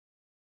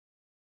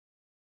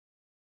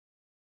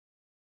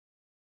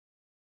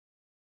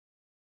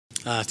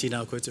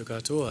Tēnā koutou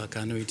katoa,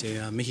 ka nui te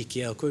mihi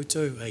ki a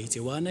koutou i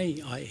te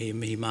wānei, ai he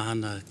mihi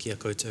mahana ki a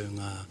koutou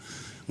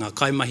ngā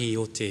kaimahi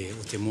o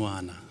te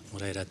moana. O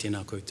reira,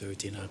 tēnā koutou,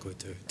 tēnā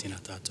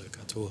tātou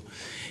katoa.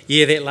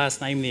 Yeah, that last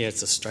name there,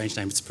 it's a strange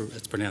name, it's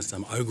pronounced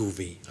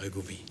Ogilvie.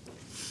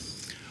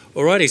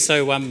 Alrighty,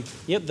 so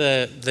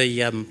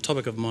the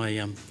topic of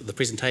my the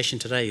presentation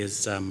today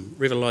is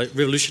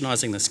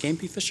revolutionising the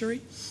scampi fishery.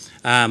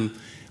 I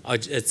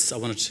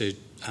wanted to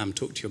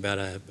talk to you about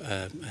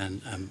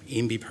an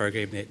MB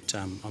program that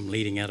I'm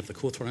leading out of the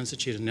Cawthron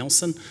Institute in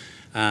Nelson.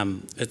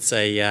 It's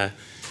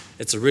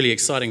a really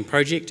exciting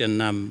project,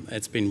 and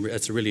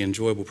it's a really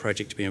enjoyable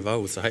project to be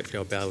involved with. So hopefully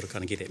I'll be able to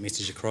kind of get that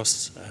message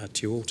across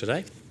to you all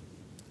today.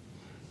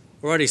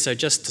 Alrighty, so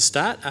just to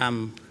start,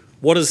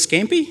 what is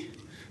scampi?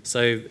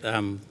 So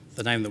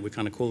the name that we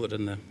kind of call it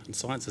in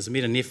science is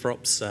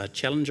Metanephrops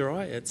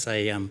challengeri.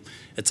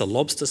 It's a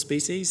lobster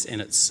species,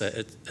 and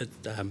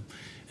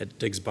it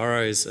digs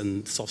burrows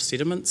in soft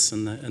sediments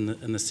in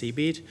the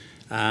seabed,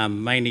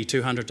 mainly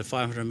 200 to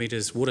 500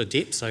 metres water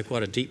depth, so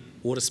quite a deep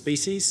water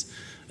species.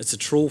 It's a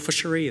trawl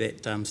fishery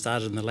that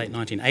started in the late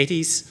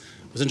 1980s,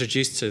 was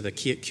introduced to the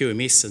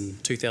QMS in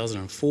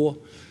 2004,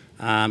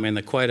 and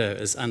the quota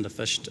is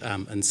underfished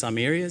in some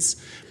areas.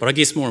 But I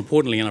guess more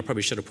importantly, and I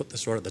probably should have put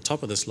this right at the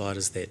top of the slide,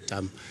 is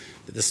that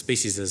this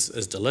species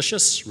is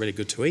delicious, really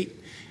good to eat,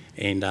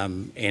 and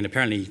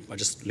apparently I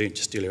just learnt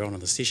just earlier on in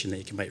the session that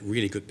you can make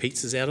really good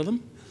pizzas out of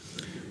them.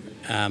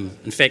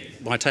 In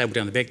fact, my table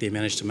down the back there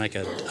managed to make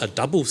a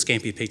double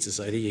scampi pizza,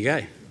 so there you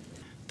go.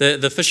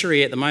 The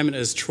fishery at the moment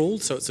is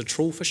trawled, so it's a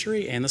trawl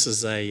fishery, and this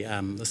is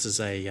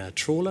a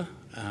trawler,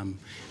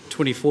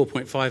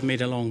 24.5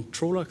 metre long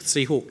trawler,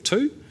 Seahawk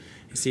 2.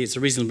 You see it's a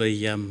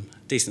reasonably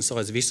decent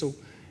sized vessel.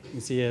 You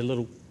can see a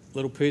little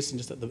person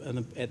just at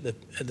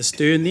the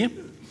stern there.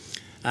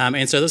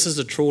 And so this is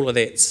a trawler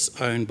that's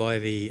owned by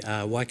the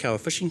Waikawa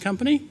Fishing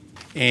Company,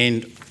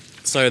 and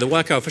so the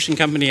Waikawa Fishing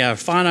Company are a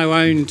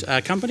whānau-owned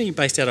company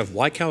based out of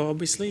Waikawa,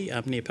 obviously,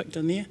 near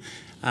Picton there.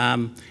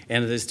 And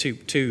there's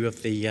two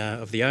of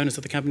the owners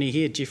of the company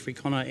here, Geoffrey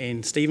Connor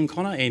and Stephen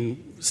Connor, and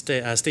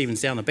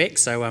Stephen's down the back,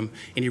 so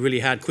any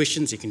really hard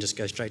questions you can just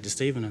go straight to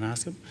Stephen and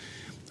ask him.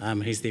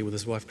 He's there with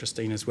his wife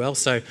Christine as well.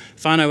 So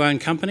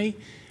whānau-owned company,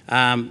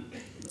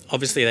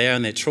 obviously they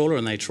own that trawler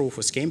and they trawl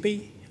for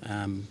scampi.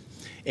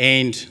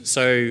 And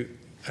so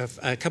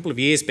a couple of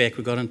years back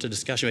we got into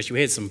discussion, actually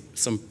we had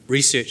some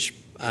research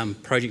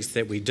projects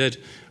that we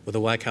did with the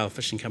Waikawa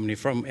Fishing Company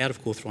from out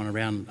of Cawthron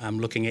around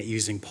looking at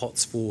using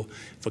pots for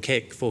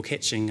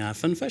catching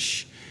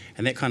finfish,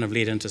 and that kind of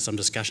led into some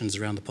discussions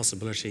around the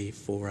possibility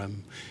for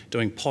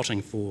doing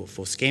potting for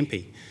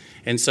scampi.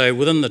 And so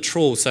within the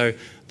trawl, so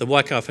the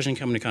Waikawa Fishing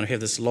Company kind of have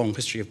this long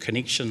history of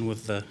connection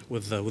with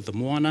the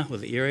moana,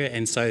 with the area,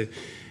 and so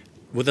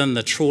within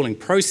the trawling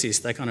process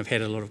they kind of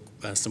had a lot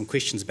of some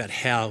questions about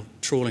how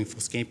trawling for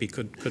scampi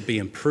could be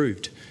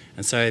improved.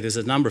 And so there's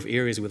a number of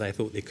areas where they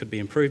thought there could be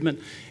improvement,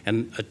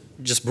 and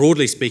just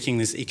broadly speaking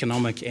there's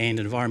economic and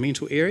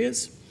environmental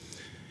areas.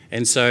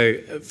 And so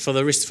for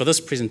this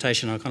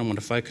presentation I kind of want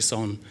to focus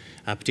on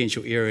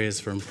potential areas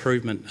for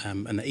improvement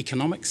in the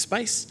economic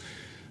space.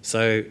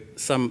 So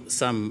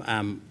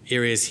some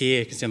areas here,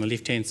 you can see on the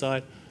left hand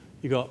side,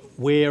 you've got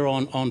wear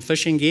on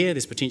fishing gear,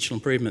 there's potential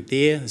improvement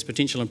there, there's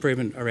potential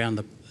improvement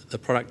around the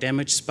product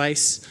damage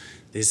space.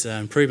 There's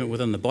improvement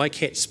within the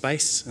bycatch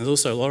space. There's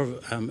also a lot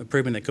of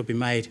improvement that could be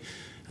made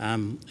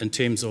in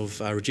terms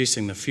of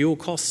reducing the fuel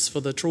costs for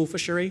the trawl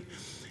fishery.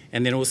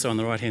 And then also on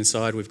the right-hand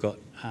side, we've got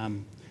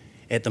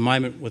at the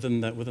moment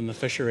within the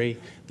fishery,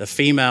 the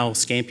female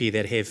scampi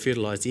that have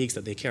fertilised eggs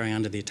that they're carrying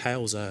under their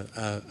tails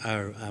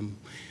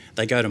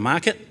they go to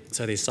market,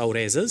 so they're sold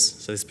as is.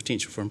 So there's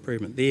potential for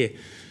improvement there.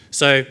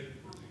 So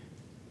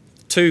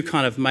two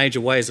kind of major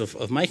ways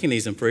of making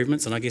these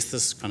improvements, and I guess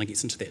this kind of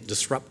gets into that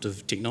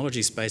disruptive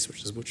technology space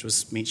which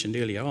was mentioned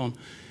earlier on,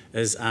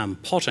 is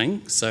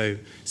potting. So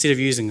instead of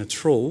using a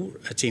trawl,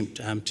 attempt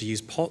to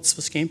use pots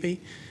for scampi,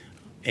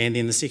 and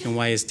then the second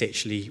way is to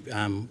actually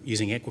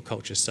using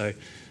aquaculture,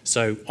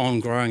 so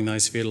on growing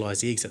those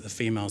fertilised eggs that the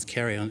females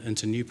carry on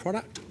into new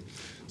product.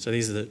 So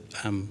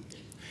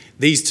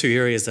these two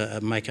areas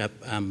make up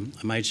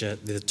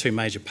the two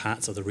major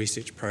parts of the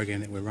research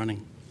program that we're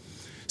running.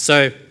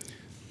 So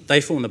they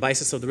form the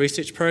basis of the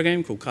research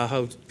program called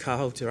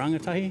Kahau Te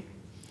Rangatahi,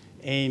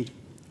 and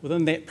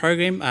within that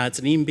program, it's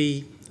an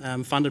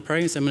MB funded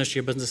program, so Ministry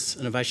of Business,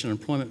 Innovation and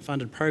Employment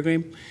funded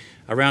program,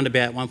 around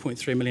about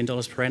 $1.3 million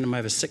per annum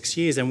over 6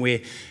 years, and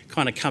we're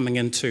kind of coming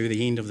into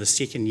the end of the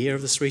second year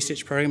of this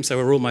research program, so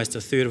we're almost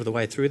a third of the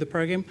way through the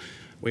program.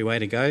 We're way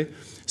to go.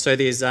 So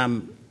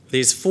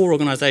there's four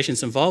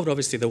organisations involved,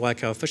 obviously the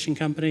Waikawa Fishing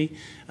Company,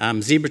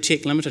 Zebra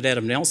Tech Limited out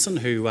of Nelson,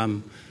 who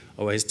I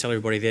always tell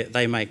everybody that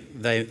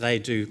they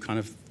do kind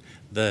of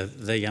the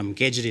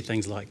gadgety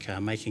things like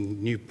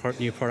making new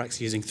products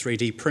using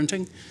 3D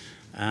printing.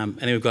 And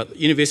then we've got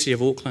University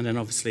of Auckland, and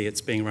obviously it's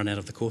being run out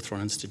of the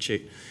Cawthron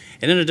Institute.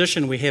 And in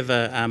addition, we have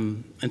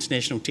an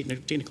international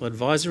technical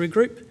advisory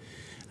group.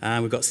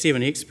 We've got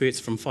 7 experts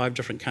from 5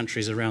 different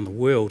countries around the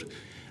world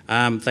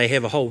They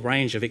have a whole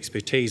range of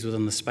expertise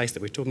within the space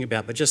that we're talking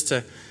about. But just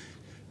to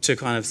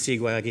kind of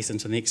segue, I guess,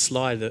 into the next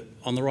slide, that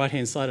on the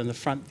right-hand side in the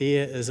front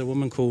there is a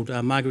woman called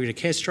Margarita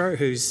Castro,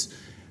 who's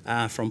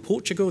from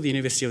Portugal, the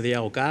University of the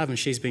Algarve, and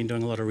she's been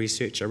doing a lot of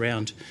research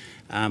around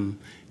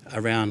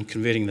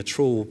converting the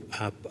trawl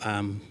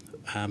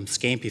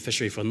scampi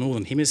fishery for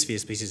Northern Hemisphere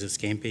species of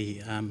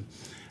scampi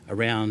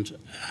around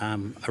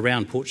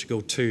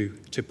Portugal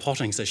to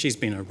potting. So she's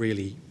been a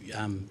really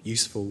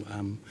useful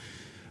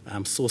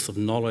source of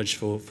knowledge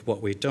for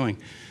what we're doing.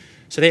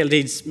 So that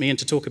leads me in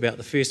to talk about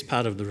the first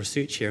part of the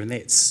research here, and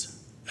that's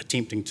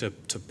attempting to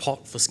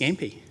pot for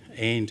scampi.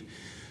 And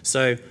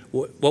so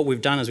what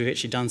we've done is we've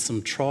actually done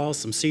some trials,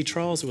 some seed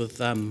trials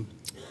with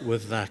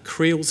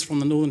creels from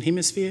the Northern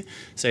Hemisphere.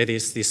 So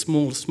there's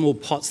small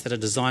pots that are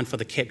designed for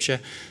the capture.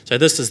 So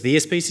this is their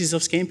species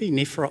of scampi,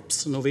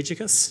 Nephrops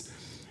norvegicus.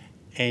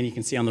 And you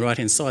can see on the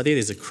right-hand side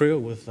there's a creel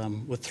with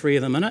 3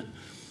 of them in it.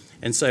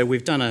 And so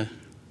we've done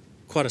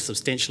quite a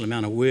substantial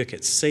amount of work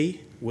at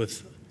sea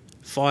with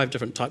 5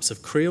 different types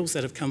of creels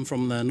that have come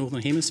from the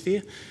Northern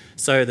Hemisphere.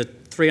 So the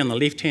 3 on the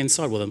left-hand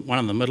side, well, the 1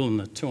 in the middle and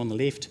the 2 on the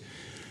left,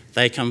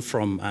 they come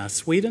from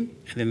Sweden,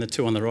 and then the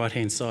 2 on the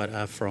right-hand side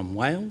are from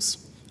Wales.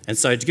 And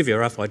so to give you a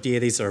rough idea,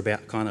 these are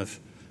about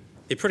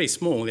they're pretty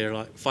small. They're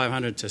like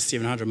 500 to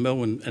 700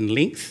 mil in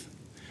length,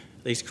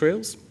 these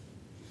creels.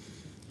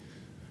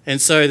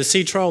 And so the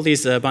seed trial,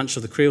 there's a bunch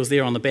of the creels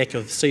there on the back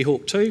of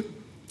Seahawk 2.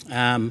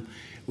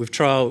 We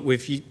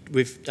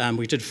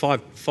did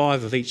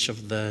five of each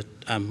of the,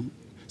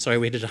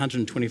 we did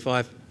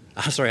 105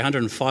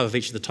 of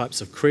each of the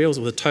types of creels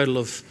with a total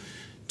of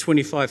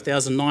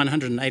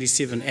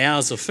 25,987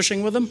 hours of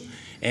fishing with them.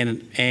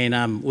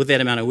 And with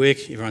that amount of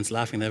work, everyone's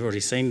laughing, they've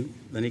already seen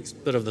the next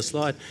bit of the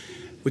slide,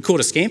 we caught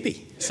a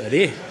scampi, so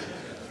there.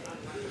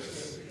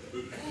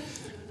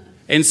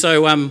 And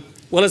so,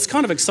 well, it's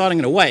kind of exciting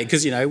in a way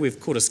because, we've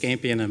caught a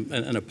scampi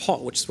in a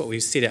pot, which is what we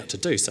set out to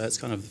do. So it's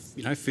kind of,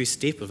 first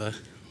step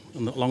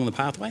along the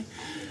pathway.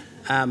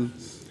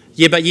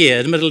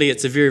 Admittedly,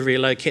 it's a very, very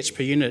low catch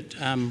per unit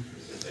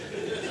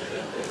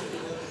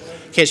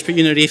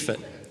effort.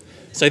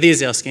 So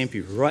there's our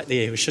scampi right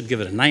there. We should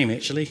give it a name,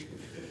 actually.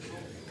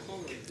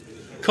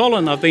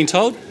 Colin, I've been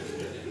told.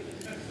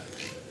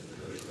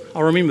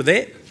 I'll remember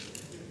that.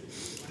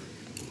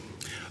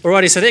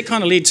 Alrighty, so that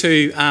kind of led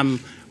to,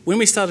 when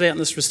we started out in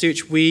this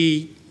research,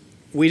 we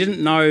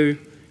didn't know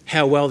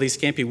how well these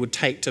scampi would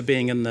take to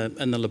being in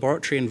the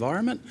laboratory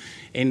environment,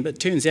 and it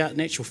turns out, in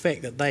actual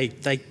fact, that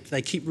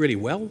they keep really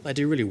well. They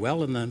do really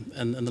well in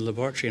the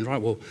laboratory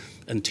environment, well,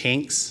 in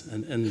tanks,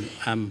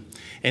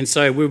 and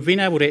so we've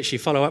been able to actually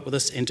follow up with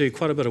this and do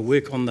quite a bit of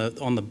work on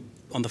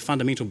the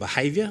fundamental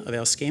behaviour of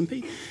our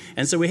scampi.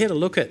 And so we had a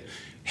look at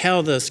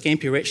how the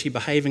scampi are actually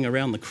behaving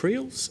around the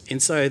creels.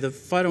 And so the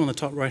photo on the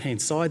top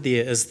right-hand side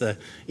there is the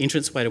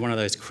entranceway to one of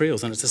those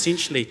creels, and it's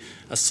essentially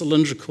a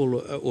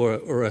cylindrical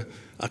or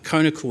a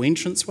conical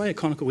entranceway,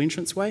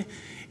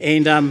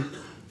 And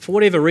for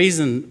whatever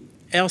reason,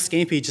 our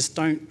scampi just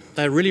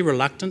they're really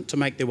reluctant to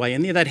make their way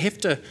in there. They'd have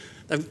to,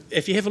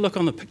 if you have a look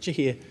on the picture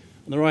here,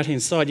 on the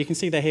right-hand side, you can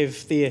see they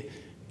have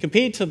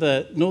compared to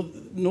the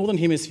Northern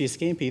Hemisphere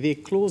scampi, their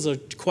claws are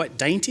quite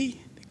dainty.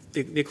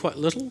 They're quite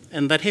little,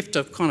 and they'd have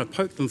to kind of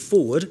poke them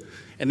forward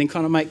and then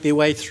kind of make their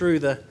way through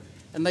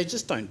and they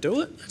just don't do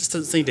it. It just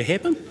doesn't seem to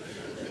happen.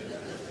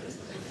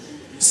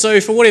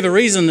 So for whatever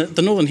reason,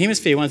 the Northern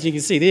Hemisphere ones, you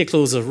can see their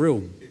claws are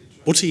real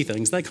butty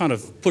things. They kind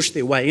of push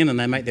their way in and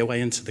they make their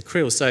way into the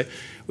creel. So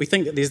we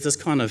think that there's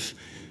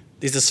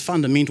this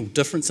fundamental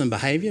difference in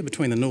behaviour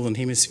between the Northern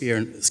Hemisphere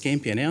and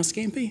scampi and our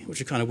scampi, which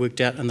we kind of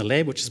worked out in the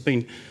lab, which has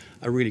been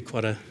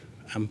quite a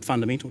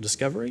fundamental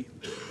discovery.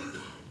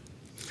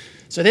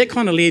 So that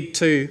kind of led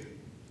to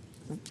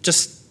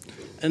just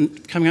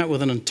coming up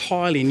with an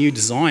entirely new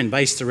design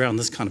based around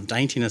this kind of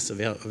daintiness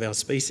of our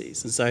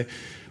species. And so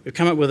we've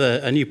come up with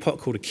a new pot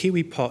called a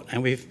kiwi pot,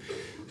 and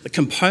the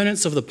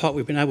components of the pot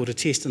we've been able to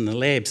test in the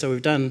lab. So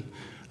we've done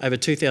over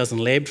 2,000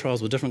 lab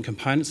trials with different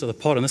components of the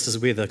pot, and this is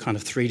where the kind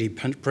of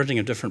 3D printing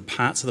of different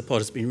parts of the pot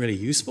has been really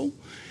useful.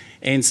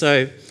 And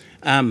so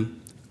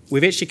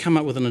we've actually come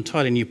up with an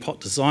entirely new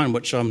pot design,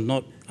 which I'm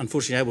not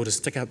unfortunately able to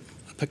stick up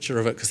picture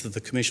of it because of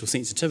the commercial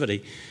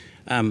sensitivity,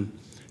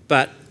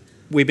 but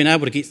we've been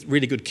able to get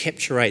really good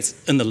capture rates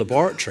in the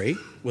laboratory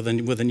with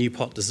a new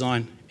pot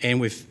design,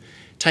 and we've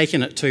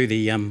taken it to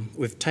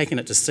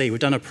sea. We've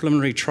done a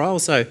preliminary trial,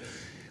 so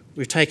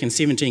we've taken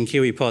 17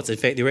 kiwi pots. In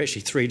fact, there were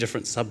actually 3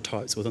 different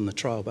subtypes within the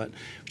trial, but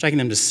we've taken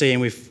them to sea,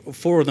 and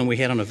 4 of them we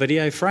had on a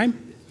video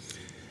frame.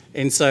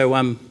 And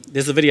so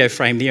there's a video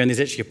frame there, and there's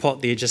actually a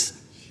pot there just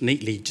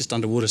neatly just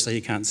underwater so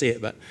you can't see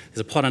it, but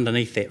there's a pot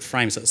underneath that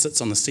frame, so it sits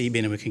on the seabed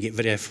and we can get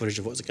video footage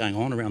of what's going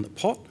on around the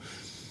pot.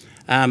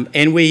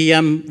 And we've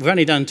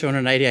only done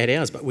 288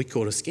 hours, but we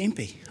caught a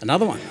scampi,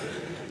 another one.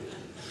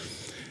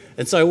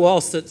 And so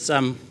whilst it's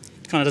kind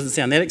of doesn't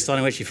sound that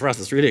exciting, actually for us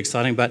it's really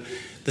exciting, but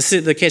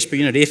the catch per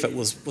unit effort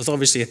was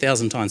obviously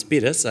 1,000 times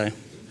better, so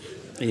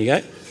there you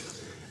go.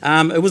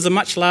 It was a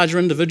much larger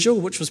individual,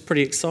 which was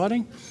pretty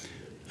exciting,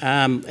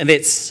 and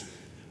that's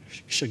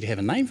should have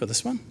a name for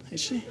this one,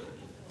 actually.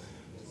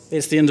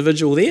 That's the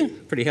individual there,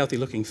 pretty healthy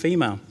looking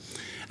female.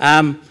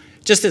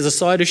 Just as a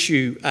side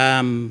issue,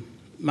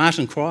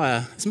 Martin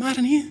Cryer, is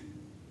Martin here?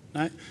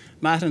 No?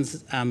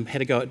 Martin's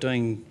had a go at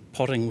doing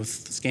potting with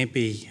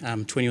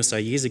scampi 20 or so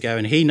years ago,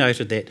 and he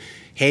noted that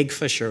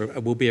hagfish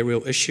will be a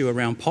real issue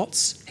around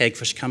pots,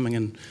 hagfish coming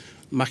and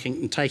mucking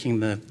and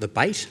taking the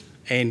bait,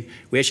 and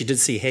we actually did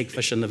see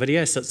hagfish in the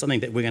video, so it's something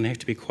that we're going to have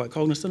to be quite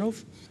cognizant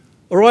of.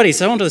 Alrighty,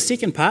 so on to the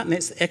second part, and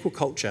that's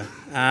aquaculture.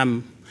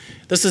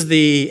 This is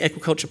the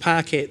aquaculture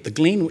park at the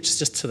Glen, which is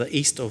just to the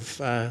east of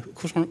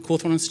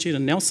Cawthron Institute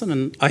in Nelson.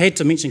 And I had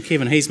to mention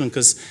Kevin Heisman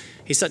because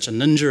he's such a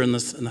ninja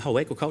in the whole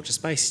aquaculture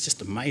space. He's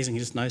just amazing. He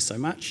just knows so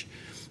much.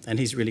 And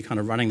he's really kind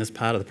of running this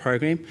part of the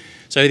program.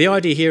 So the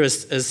idea here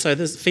is so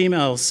there's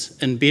females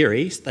in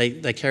berries,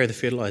 they carry the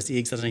fertilised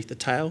eggs underneath the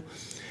tail.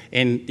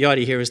 And the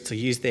idea here is to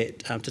use that,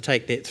 to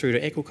take that through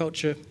to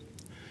aquaculture.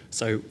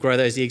 So grow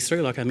those eggs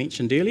through, like I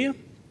mentioned earlier.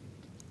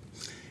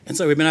 And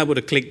so we've been able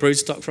to collect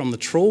broodstock from the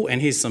trawl, and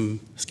here's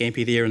some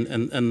scampi there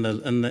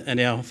in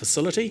our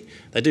facility.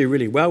 They do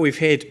really well. We've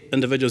had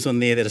individuals in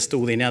there that are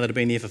still there now that have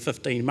been there for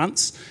 15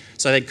 months.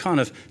 So they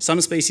kind of,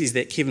 some species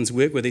that Kevin's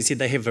worked with, he said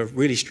they have a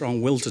really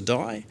strong will to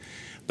die,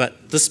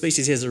 but this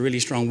species has a really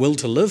strong will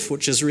to live,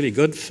 which is really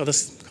good for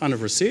this kind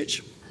of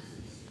research.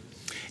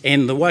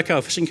 And the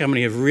Waikawa Fishing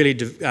Company have really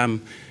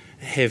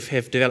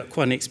have developed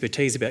quite an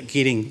expertise about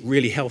getting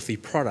really healthy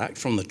product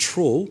from the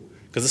trawl,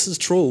 because this is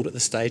trawled at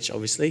this stage,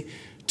 obviously,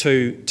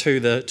 to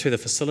the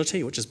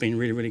facility, which has been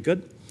really, really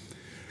good.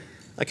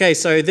 Okay,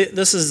 so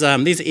this is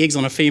these are eggs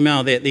on a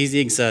female. These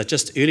eggs are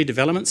just early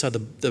development, so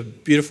the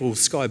beautiful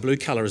sky blue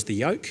colour is the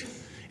yolk,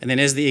 and then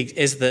as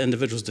the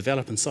individuals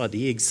develop inside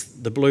the eggs,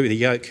 the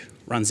yolk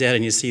runs out,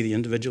 and you see the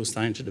individuals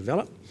starting to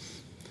develop.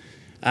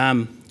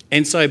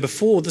 And so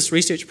before this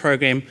research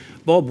program,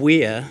 Bob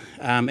Ware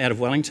out of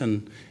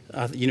Wellington,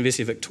 the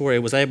University of Victoria,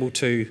 was able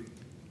to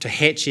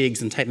hatch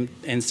eggs and take them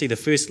and see the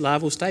first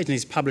larval stage, and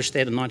he's published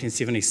that in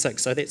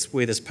 1976. So that's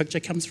where this picture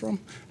comes from,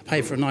 a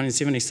paper in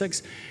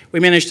 1976. We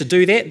managed to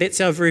do that.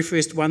 That's our very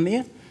first one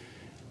there.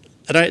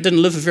 It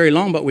didn't live for very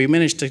long, but we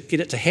managed to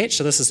get it to hatch,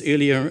 so this is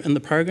earlier in the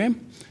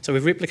program. So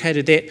we've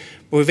replicated that,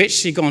 but we've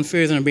actually gone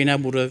further and been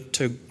able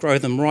to grow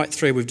them right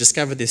through. We've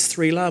discovered there's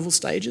 3 larval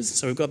stages,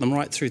 so we've got them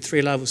right through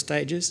 3 larval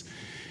stages,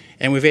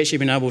 and we've actually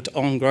been able to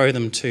on-grow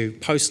them to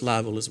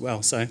post-larval as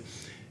well. So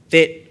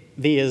that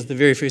there is the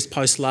very first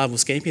post-larval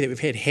scampi that we've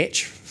had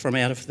hatch from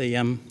out of the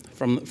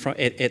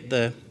at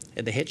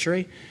the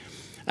hatchery.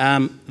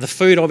 The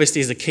food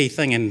obviously is a key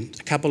thing, and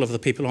a couple of the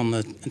people on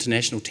the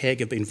international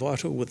tag have been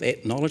vital with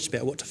that knowledge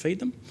about what to feed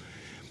them.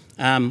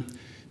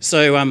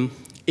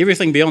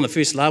 Everything beyond the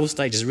first larval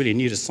stage is really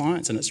new to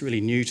science, and it's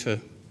really new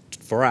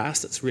for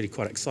us. It's really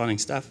quite exciting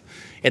stuff.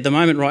 At the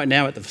moment, right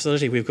now at the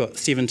facility, we've got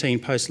 17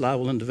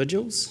 post-larval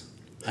individuals,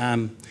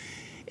 and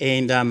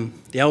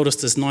the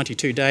oldest is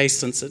 92 days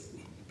since it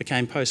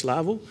became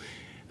post-larval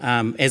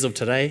as of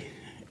today.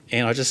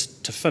 And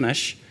to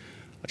finish,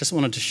 I just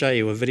wanted to show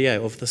you a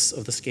video of the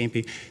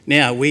scampi.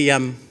 Now we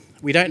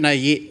don't know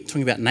yet.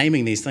 Talking about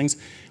naming these things,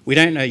 we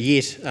don't know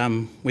yet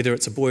whether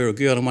it's a boy or a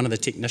girl. And one of the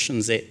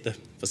technicians at the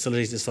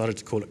facility decided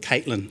to call it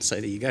Caitlin. So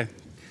there you go.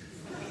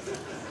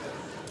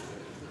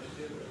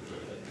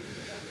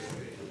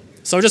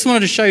 So I just wanted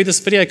to show you this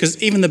video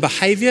because even the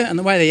behaviour and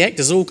the way they act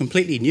is all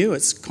completely new.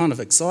 It's kind of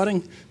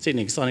exciting,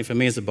 certainly exciting for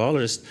me as a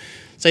biologist.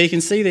 So you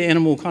can see the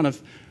animal kind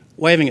of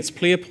waving its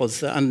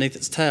pleopods underneath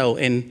its tail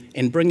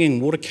and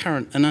bringing water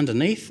current in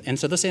underneath. And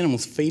so this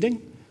animal's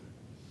feeding.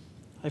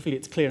 Hopefully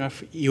it's clear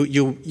enough.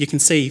 You can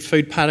see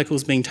food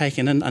particles being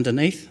taken in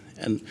underneath,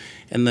 and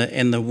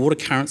the water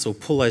currents will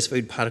pull those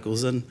food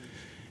particles in.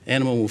 The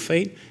animal will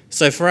feed.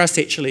 So for us,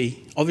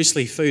 actually,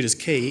 obviously food is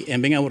key,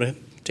 and being able to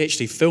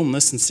actually film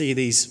this and see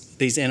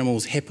these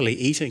animals happily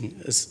eating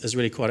is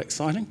really quite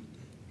exciting.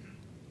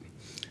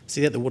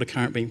 See that, the water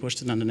current being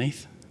pushed in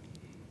underneath.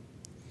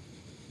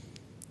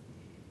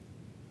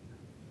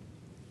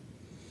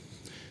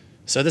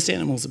 So this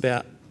animal's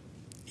about,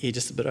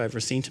 just a bit over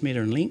a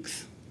centimetre in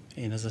length.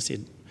 And as I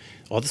said,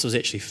 this was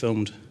actually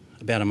filmed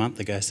about a month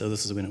ago, so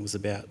this is when it was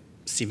about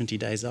 70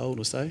 days old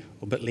or so,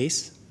 or a bit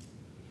less.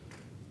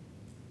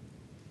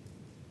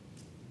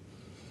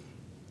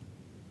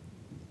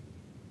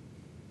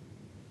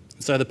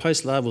 So the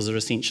post-larvals are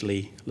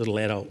essentially little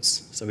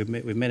adults. So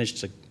we've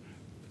managed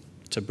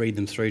to breed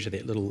them through to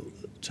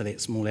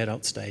that small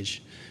adult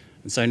stage.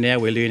 And so now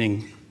we're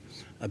learning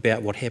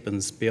about what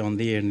happens beyond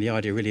there, and the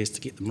idea really is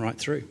to get them right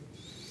through.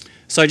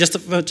 So just to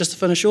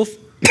finish off,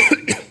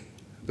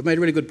 we've made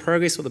really good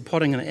progress with the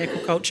potting and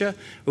aquaculture.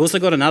 We've also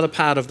got another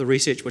part of the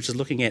research which is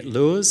looking at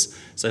lures,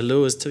 so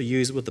lures to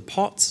use with the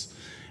pots.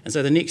 And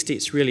so the next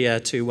steps really are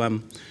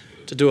to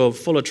do a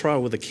fuller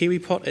trial with the kiwi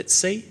pot at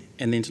sea,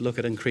 and then to look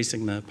at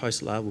increasing the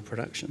post-larval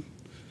production.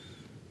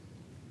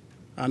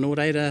 Nō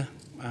reira,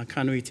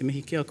 ka nui te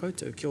mihi ki a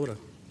koutou, kia ora.